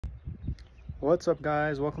What's up,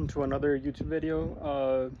 guys? Welcome to another YouTube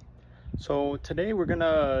video. So today we're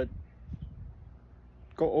gonna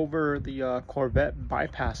go over the Corvette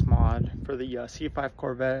bypass mod for the C5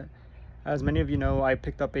 Corvette. As many of you know, I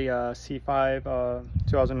picked up a C5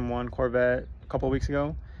 2001 Corvette a couple weeks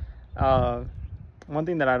ago. One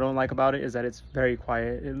thing that I don't like about it is that it's very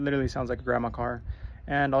quiet. It literally sounds like a grandma car,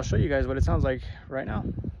 and I'll show you guys what it sounds like right now.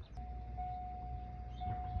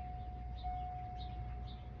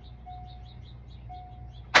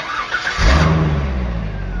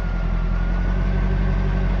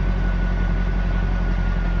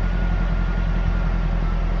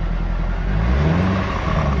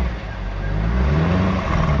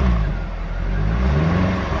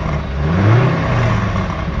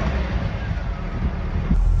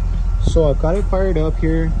 So I've got it fired up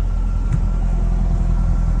here.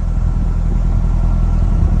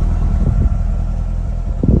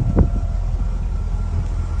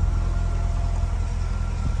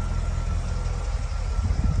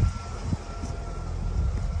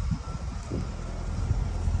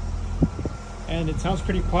 And it sounds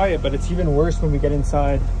pretty quiet, but it's even worse when we get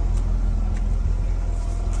inside.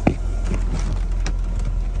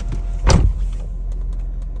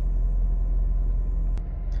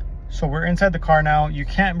 So we're inside the car now. You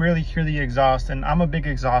can't really hear the exhaust, and I'm a big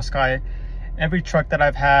exhaust guy. Every truck that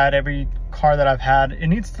I've had, every car that I've had, it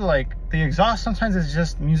needs to, like, the exhaust sometimes is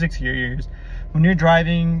just music to your ears. When you're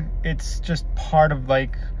driving, it's just part of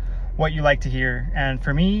like what you like to hear. And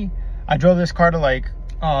for me, I drove this car to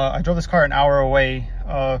I drove this car an hour away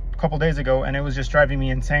a couple days ago, and it was just driving me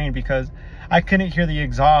insane because I couldn't hear the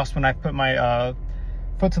exhaust when I put my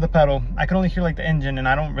foot to the pedal. I could only hear like the engine, and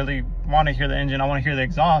I don't really want to hear the engine. I want to hear the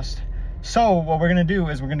exhaust. So what we're gonna do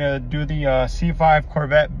is we're gonna do the C5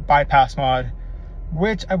 Corvette bypass mod,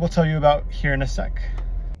 which I will tell you about here in a sec.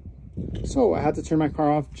 So I had to turn my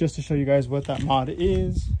car off just to show you guys what that mod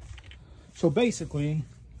is. So basically,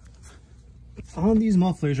 on these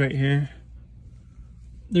mufflers right here,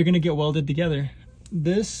 they're gonna get welded together.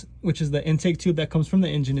 This, which is the intake tube that comes from the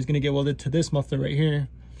engine, is gonna get welded to this muffler right here,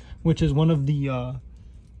 which is one of the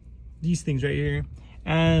these things right here.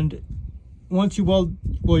 And once you weld,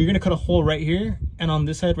 well, you're gonna cut a hole right here and on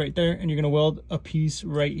this side right there, and you're gonna weld a piece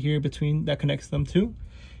right here between that connects them two.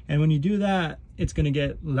 And when you do that, it's gonna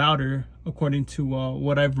get louder according to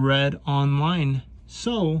what I've read online.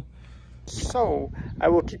 So I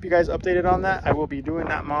will keep you guys updated on that. I will be doing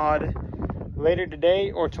that mod later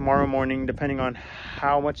today or tomorrow morning, depending on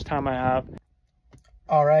how much time I have.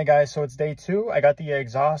 All right, guys, so it's day 2. I got the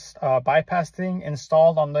exhaust bypass thing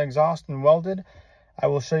installed on the exhaust and welded. I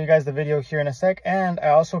will show you guys the video here in a sec. And I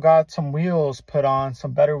also got some wheels put on,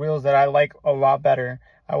 some better wheels that I like a lot better.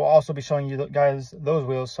 I will also be showing you guys those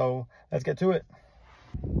wheels, so let's get to it.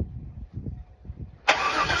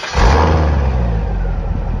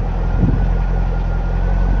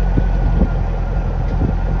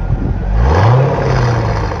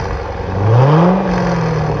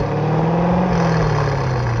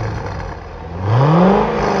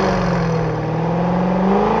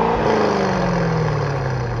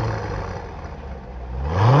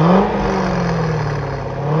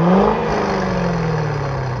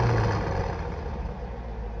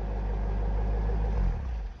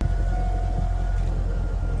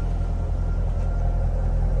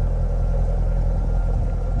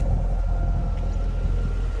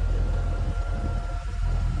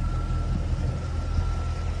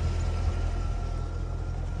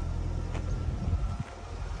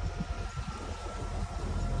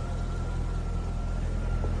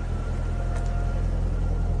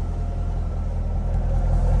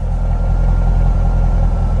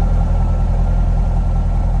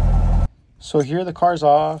 So here the car's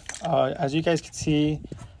off. As you guys can see,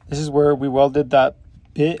 this is where we welded that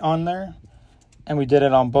bit on there, and we did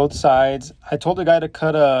it on both sides. I told the guy to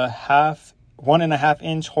cut a 1.5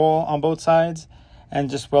 inch hole on both sides and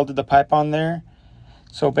just welded the pipe on there.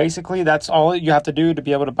 So basically that's all you have to do to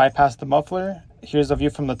be able to bypass the muffler. Here's a view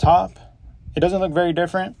from the top. It doesn't look very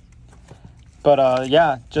different, but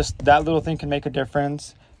yeah, just that little thing can make a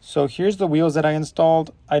difference. So here's the wheels that I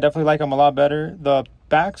installed. I definitely like them a lot better. The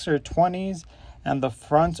backs are 20s and the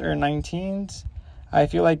fronts are 19s. I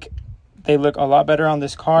feel like they look a lot better on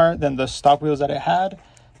this car than the stock wheels that it had.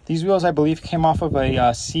 These wheels, I believe, came off of a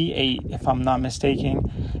C8, if I'm not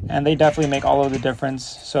mistaken, and they definitely make all of the difference.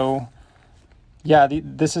 So yeah,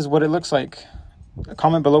 this is what it looks like.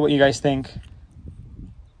 Comment below what you guys think.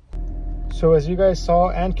 So as you guys saw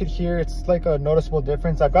and could hear, it's like a noticeable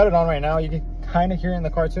difference. I've got it on right now. You can kind of hear it in the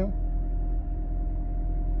car too.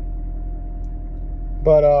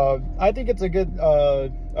 But I think it's a good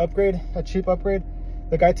upgrade, a cheap upgrade.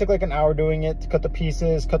 The guy took like an hour doing it to cut the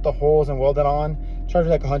pieces, cut the holes, and weld it on. Charged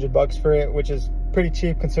me like $100 for it, which is pretty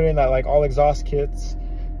cheap considering that like all exhaust kits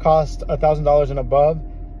cost $1,000 and above.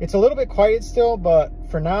 It's a little bit quiet still, but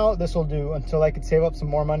for now this will do until I could save up some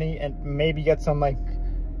more money and maybe get some like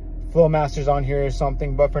flow masters on here or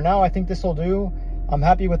something. But for now I think this will do. I'm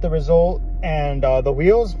happy with the result. And the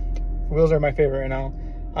wheels are my favorite right now.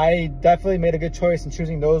 I definitely made a good choice in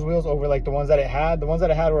choosing those wheels over like the ones that it had. The ones that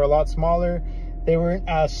it had were a lot smaller. They weren't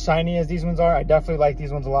as shiny as these ones are. I definitely like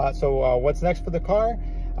these ones a lot. So what's next for the car?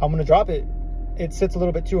 I'm gonna drop it. It sits a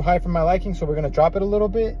little bit too high for my liking, so we're gonna drop it a little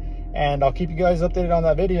bit, and I'll keep you guys updated on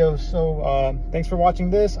that video. So thanks for watching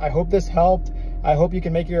this. I hope this helped. I hope you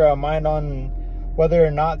can make your mind on whether or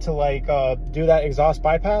not to like do that exhaust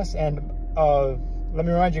bypass. And let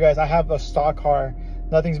me remind you guys, I have a stock car.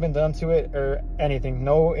 Nothing's been done to it or anything.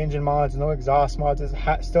 No engine mods, no exhaust mods. It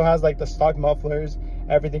still has like the stock mufflers,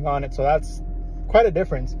 everything on it. So that's quite a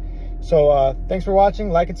difference. So thanks for watching.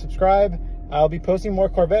 Like and subscribe. I'll be posting more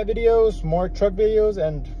Corvette videos, more truck videos,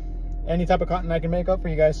 and any type of content I can make up for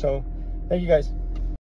you guys. So thank you guys.